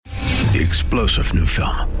The explosive new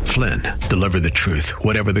film, Flynn, deliver the truth,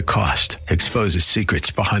 whatever the cost, exposes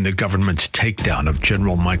secrets behind the government's takedown of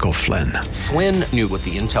General Michael Flynn. Flynn knew what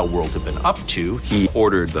the intel world had been up to. He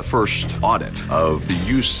ordered the first audit of the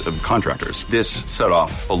use of contractors. This set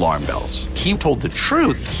off alarm bells. He told the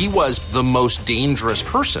truth. He was the most dangerous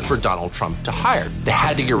person for Donald Trump to hire. They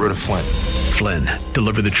had to get rid of Flynn. Flynn,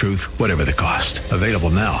 deliver the truth, whatever the cost. Available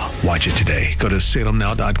now. Watch it today. Go to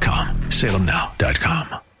salemnow.com.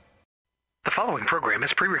 salemnow.com. The following program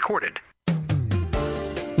is pre-recorded.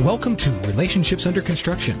 Welcome to Relationships Under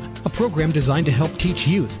Construction, a program designed to help teach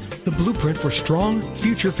youth the blueprint for strong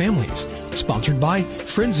future families. Sponsored by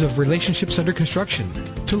Friends of Relationships Under Construction.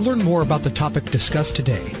 To learn more about the topic discussed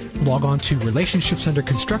today, log on to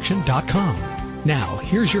relationshipsunderconstruction.com. Now,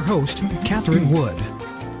 here's your host, Catherine Wood.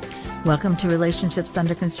 Welcome to Relationships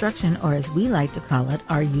Under Construction, or as we like to call it,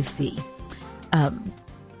 RUC.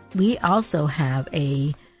 We also have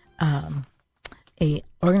a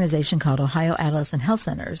organization called Ohio Adolescent Health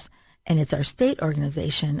Centers, and it's our state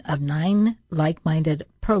organization of 9 like-minded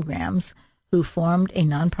programs who formed a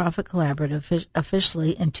nonprofit collaborative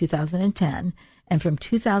officially in 2010, and from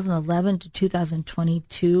 2011 to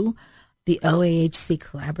 2022, the OAHC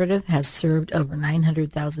collaborative has served over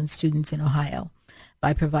 900,000 students in Ohio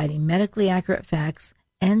by providing medically accurate facts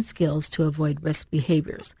and skills to avoid risk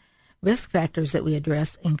behaviors. Risk factors that we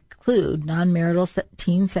address include non-marital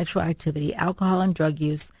teen sexual activity, alcohol and drug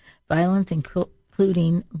use, violence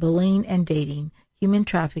including bullying and dating, human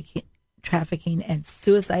trafficking, and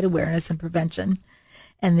suicide awareness and prevention.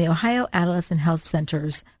 And the Ohio Adolescent Health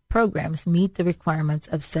Centers programs meet the requirements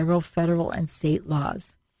of several federal and state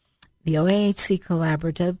laws. The OAHC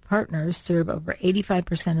collaborative partners serve over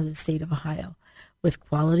 85% of the state of Ohio, with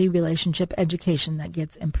quality relationship education that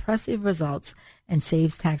gets impressive results and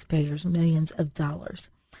saves taxpayers millions of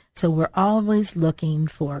dollars. So we're always looking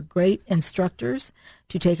for great instructors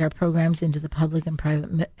to take our programs into the public and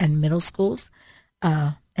private and middle schools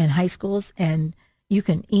and high schools. And you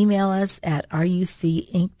can email us at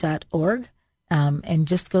rucinc.org and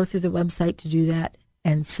just go through the website to do that.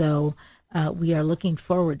 And so we are looking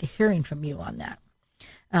forward to hearing from you on that.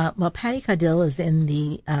 Well, Patty Caudill is in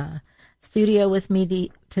the studio with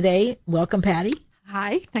me today. Welcome, Patty.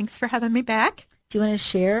 Hi, thanks for having me back. Do you want to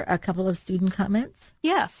share a couple of student comments?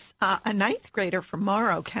 Yes, a ninth grader from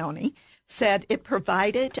Morrow County said it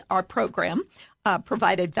provided our program,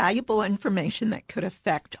 provided valuable information that could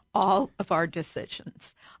affect all of our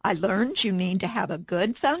decisions. I learned you need to have a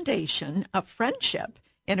good foundation of friendship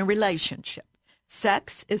in a relationship.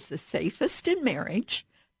 Sex is the safest in marriage.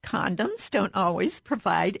 Condoms don't always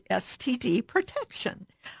provide STD protection.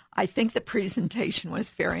 I think the presentation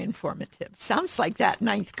was very informative. Sounds like that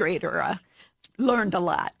ninth grader learned a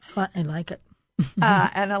lot. I like it.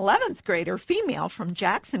 An 11th grader, female from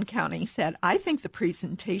Jackson County, said, I think the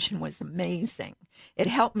presentation was amazing. It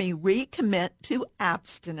helped me recommit to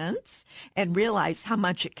abstinence and realize how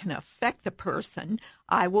much it can affect the person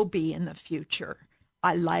I will be in the future.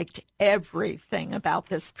 I liked everything about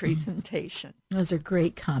this presentation. Those are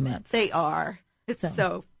great comments. They are. It's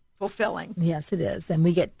so fulfilling. Yes, it is. And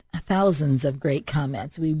we get thousands of great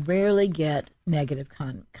comments. We rarely get negative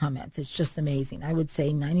comments. It's just amazing. I would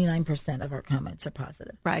say 99% of our comments are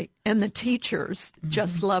positive. Right. And the teachers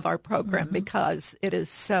just love our program because it is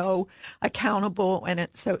so accountable and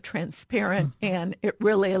it's so transparent and it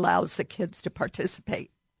really allows the kids to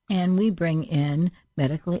participate. And we bring in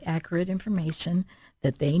medically accurate information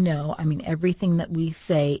that they know. I mean, everything that we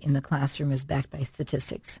say in the classroom is backed by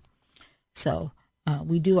statistics. So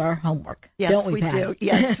we do our homework. Yes, don't we do.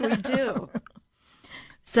 Yes, we do.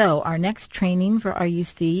 So our next training for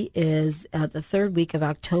RUC is the third week of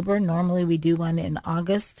October. Normally we do one in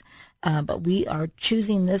August, but we are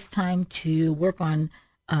choosing this time to work on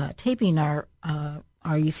taping our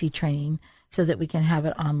RUC training so that we can have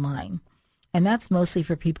it online. And that's mostly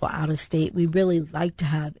for people out of state. We really like to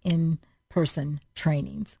have in-person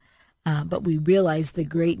trainings, but we realize the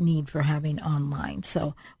great need for having online.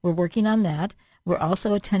 So we're working on that. We're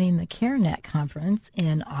also attending the CareNet conference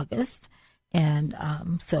in August. And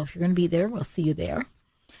so if you're going to be there, we'll see you there.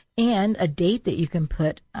 And a date that you can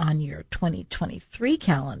put on your 2023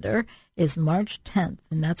 calendar is March 10th,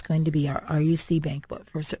 and that's going to be our RUC banquet.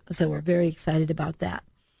 So we're very excited about that.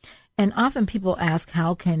 And often people ask,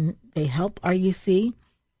 how can they help RUC?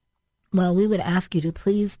 Well, we would ask you to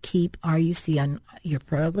please keep RUC on your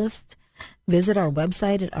prayer list. Visit our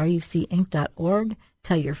website at rucinc.org.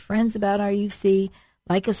 Tell your friends about RUC.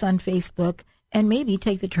 Like us on Facebook. And maybe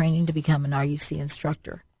take the training to become an RUC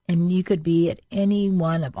instructor. And you could be at any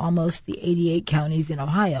one of almost the 88 counties in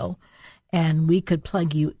Ohio, and we could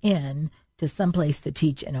plug you in to some place to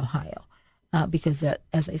teach in Ohio. Because,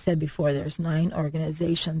 as I said before, there's 9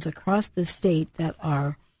 organizations across the state that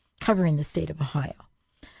are covering the state of Ohio.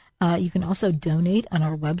 You can also donate on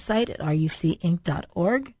our website at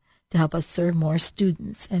rucinc.org to help us serve more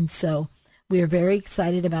students. And so we are very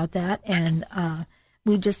excited about that. And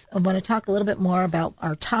we just want to talk a little bit more about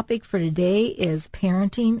our topic for today is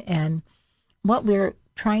parenting. And what we're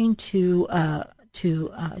trying to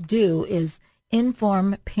do is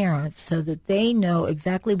inform parents so that they know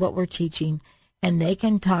exactly what we're teaching and they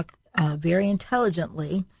can talk very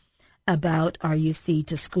intelligently about RUC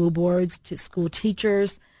to school boards, to school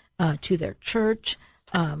teachers, to their church,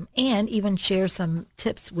 and even share some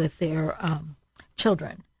tips with their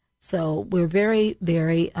children. So we're very,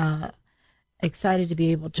 very excited to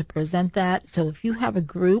be able to present that. So if you have a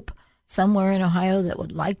group somewhere in Ohio that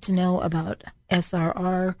would like to know about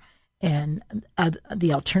SRR and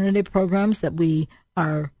the alternative programs that we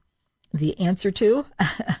are the answer to,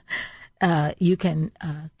 you can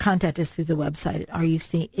contact us through the website at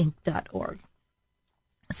rucinc.org.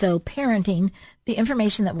 So parenting, the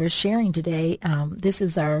information that we're sharing today, is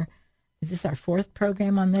this our 4th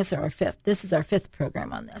program on this or our 5th? This is our 5th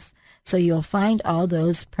program on this. So you'll find all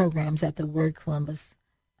those programs at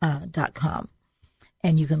thewordcolumbus.com,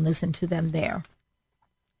 and you can listen to them there.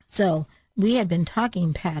 So we had been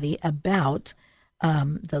talking, Patty, about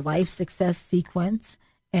the life success sequence,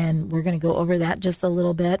 and we're going to go over that just a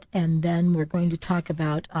little bit, and then we're going to talk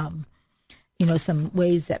about some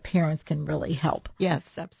ways that parents can really help.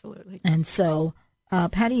 Yes, absolutely. And so,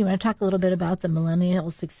 Patty, you want to talk a little bit about the millennial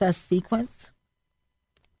success sequence?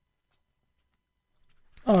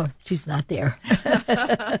 Oh, she's not there.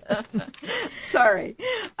 Sorry.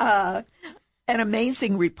 An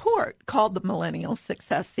amazing report called the Millennial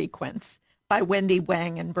Success Sequence by Wendy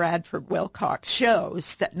Wang and Bradford Wilcox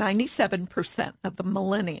shows that 97% of the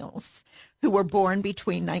millennials who were born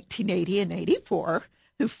between 1980 and 84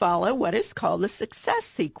 who follow what is called the success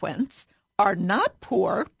sequence are not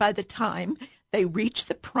poor by the time they reach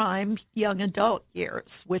the prime young adult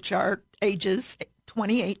years, which are ages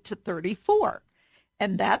 28 to 34.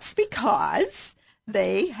 And that's because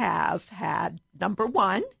they have had, number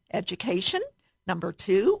 1, education, number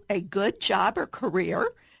 2, a good job or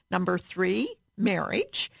career, number 3,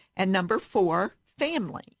 marriage, and number 4,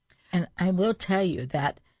 family. And I will tell you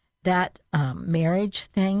that marriage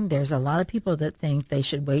thing, there's a lot of people that think they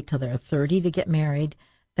should wait till they're 30 to get married.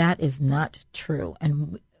 That is not true.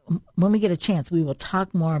 And when we get a chance, we will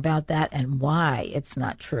talk more about that and why it's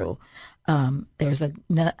not true. There's a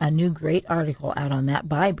new great article out on that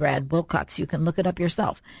by Brad Wilcox. You can look it up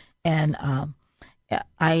yourself. And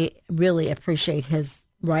I really appreciate his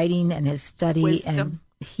writing and his study. Wisdom. And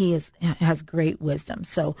he has great wisdom.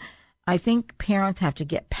 So I think parents have to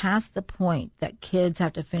get past the point that kids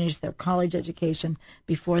have to finish their college education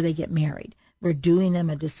before they get married. We're doing them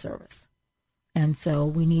a disservice. And so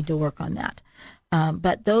we need to work on that.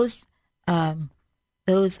 But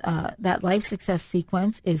that life success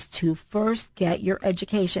sequence is to first get your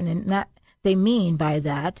education, and that they mean by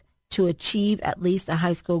that to achieve at least a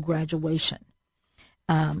high school graduation.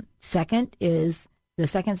 Second is the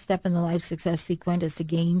second step in the life success sequence is to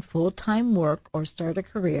gain full-time work or start a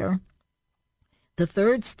career. The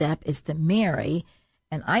third step is to marry,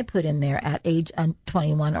 and I put in there at age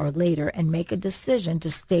 21 or later, and make a decision to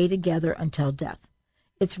stay together until death.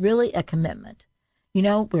 It's really a commitment.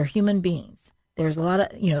 We're human beings. There's a lot of,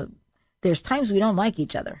 there's times we don't like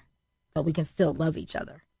each other, but we can still love each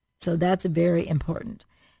other. So that's very important.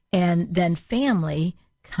 And then family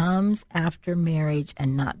comes after marriage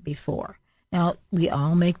and not before. Now, we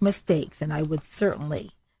all make mistakes, and I would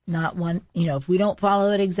certainly not want, if we don't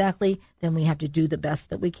follow it exactly, then we have to do the best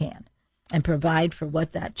that we can and provide for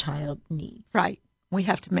what that child needs. Right. We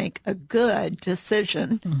have to make a good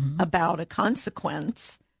decision about a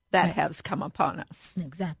consequence that has come upon us.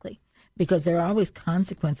 Exactly. Because there are always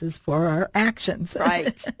consequences for our actions.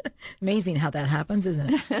 Right. Amazing how that happens,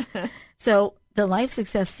 isn't it? So the life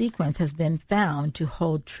success sequence has been found to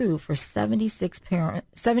hold true for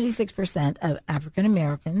 76% of African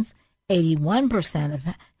Americans, 81% of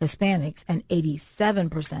Hispanics, and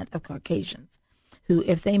 87% of Caucasians, who,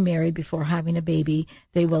 if they marry before having a baby,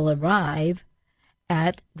 they will arrive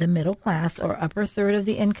at the middle class or upper third of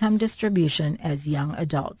the income distribution as young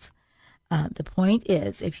adults. The point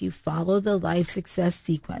is, if you follow the life success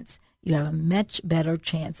sequence, you have a much better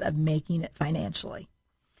chance of making it financially.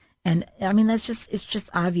 And I mean, it's just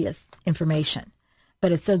obvious information,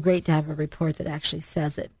 but it's so great to have a report that actually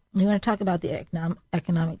says it. You want to talk about the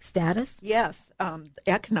economic status? Yes, the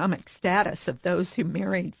economic status of those who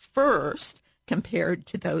married first compared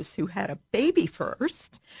to those who had a baby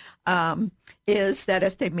first is that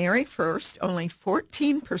if they marry first, only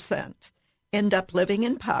 14% end up living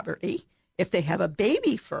in poverty. If they have a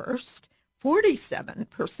baby first,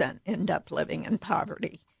 47% end up living in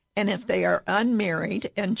poverty. And if they are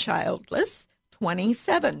unmarried and childless,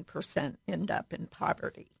 27% end up in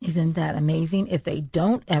poverty. Isn't that amazing? If they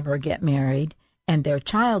don't ever get married and they're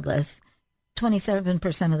childless,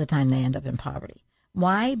 27% of the time they end up in poverty.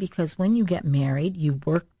 Why? Because when you get married, you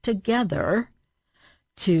work together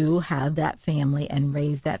to have that family and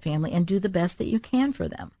raise that family and do the best that you can for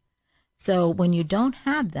them. So when you don't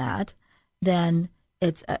have that, then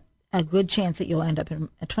it's a good chance that you'll end up in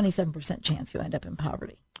a 27% chance you'll end up in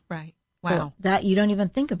poverty. Right. Wow. So that you don't even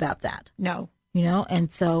think about that. No. You know,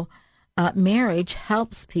 and so marriage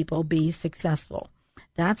helps people be successful.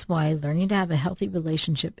 That's why learning to have a healthy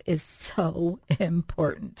relationship is so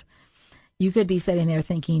important. You could be sitting there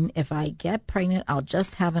thinking, if I get pregnant, I'll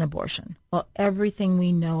just have an abortion. Well, everything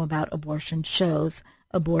we know about abortion shows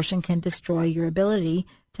abortion can destroy your ability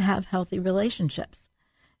to have healthy relationships.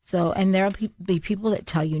 So, and there'll be people that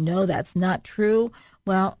tell you, no, that's not true.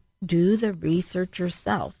 Well, do the research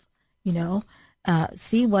yourself, you know,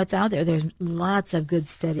 see what's out there. There's lots of good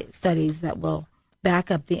studies that will back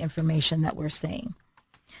up the information that we're saying.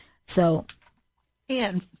 So,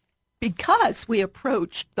 and because we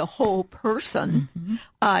approach the whole person,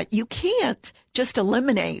 you can't just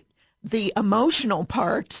eliminate the emotional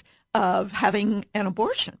part of having an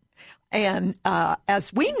abortion. And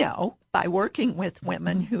as we know, by working with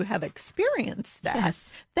women who have experienced that,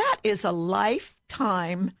 yes, that is a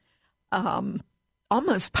lifetime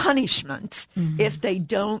almost punishment if they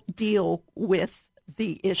don't deal with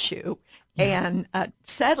the issue and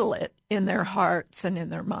settle it in their hearts and in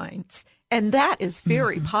their minds. And that is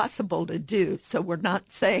very possible to do. So we're not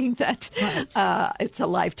saying that it's a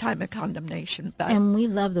lifetime of condemnation. But. And we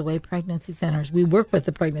love the way pregnancy centers, we work with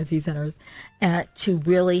the pregnancy centers to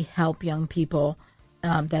really help young people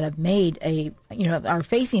that have made are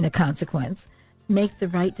facing a consequence, make the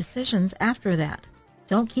right decisions after that.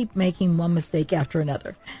 Don't keep making one mistake after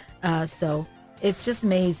another. So it's just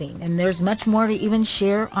amazing. And there's much more to even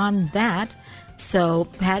share on that. So,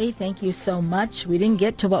 Patty, thank you so much. We didn't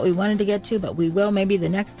get to what we wanted to get to, but we will maybe the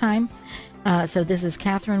next time. So this is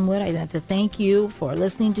Catherine Wood. I'd like to thank you for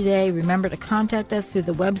listening today. Remember to contact us through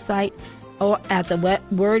the website or at the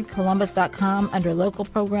wordcolumbus.com under local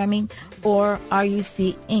programming or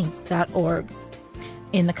rucinc.org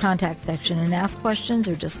in the contact section and ask questions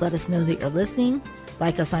or just let us know that you're listening.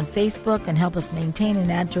 Like us on Facebook and help us maintain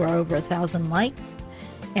and add to our over 1,000 likes.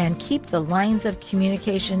 And keep the lines of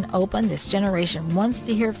communication open. This generation wants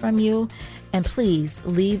to hear from you. And please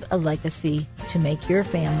leave a legacy to make your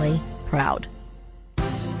family proud.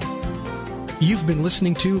 You've been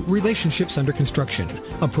listening to Relationships Under Construction,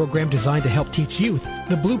 a program designed to help teach youth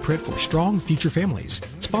the blueprint for strong future families,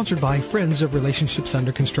 sponsored by Friends of Relationships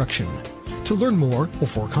Under Construction. To learn more or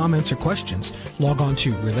for comments or questions, log on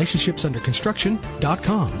to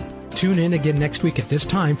relationshipsunderconstruction.com. Tune in again next week at this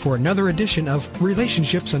time for another edition of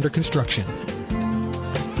Relationships Under Construction.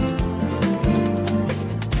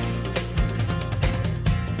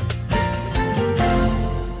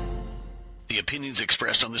 The opinions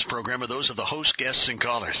expressed on this program are those of the host, guests, and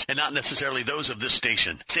callers, and not necessarily those of this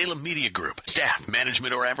station, Salem Media Group, staff,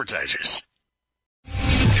 management, or advertisers.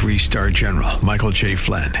 3-star General Michael J.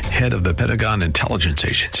 Flynn, head of the Pentagon Intelligence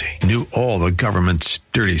Agency, knew all the government's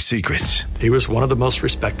dirty secrets. He was one of the most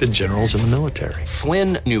respected generals in the military.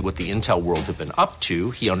 Flynn knew what the intel world had been up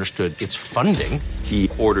to. He understood its funding. He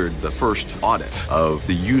ordered the first audit of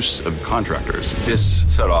the use of contractors. This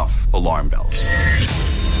set off alarm bells.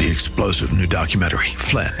 The explosive new documentary,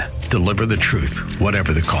 Flynn, Deliver the Truth,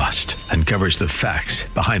 Whatever the Cost, uncovers the facts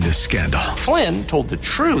behind this scandal. Flynn told the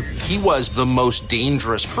truth. He was the most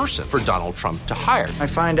dangerous person for Donald Trump to hire. I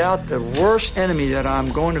find out the worst enemy that I'm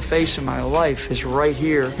going to face in my life is right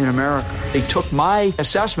here in America. They took my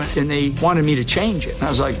assessment and they wanted me to change it. And I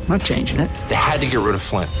was like, I'm not changing it. They had to get rid of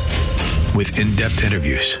Flynn. With in-depth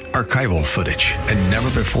interviews, archival footage, and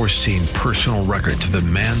never-before-seen personal records of the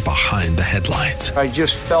man behind the headlines. I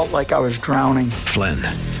just felt like I was drowning. Flynn,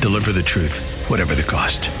 Deliver the Truth, Whatever the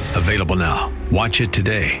Cost. Available now. Watch it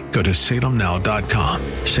today. Go to salemnow.com.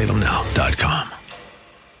 salemnow.com.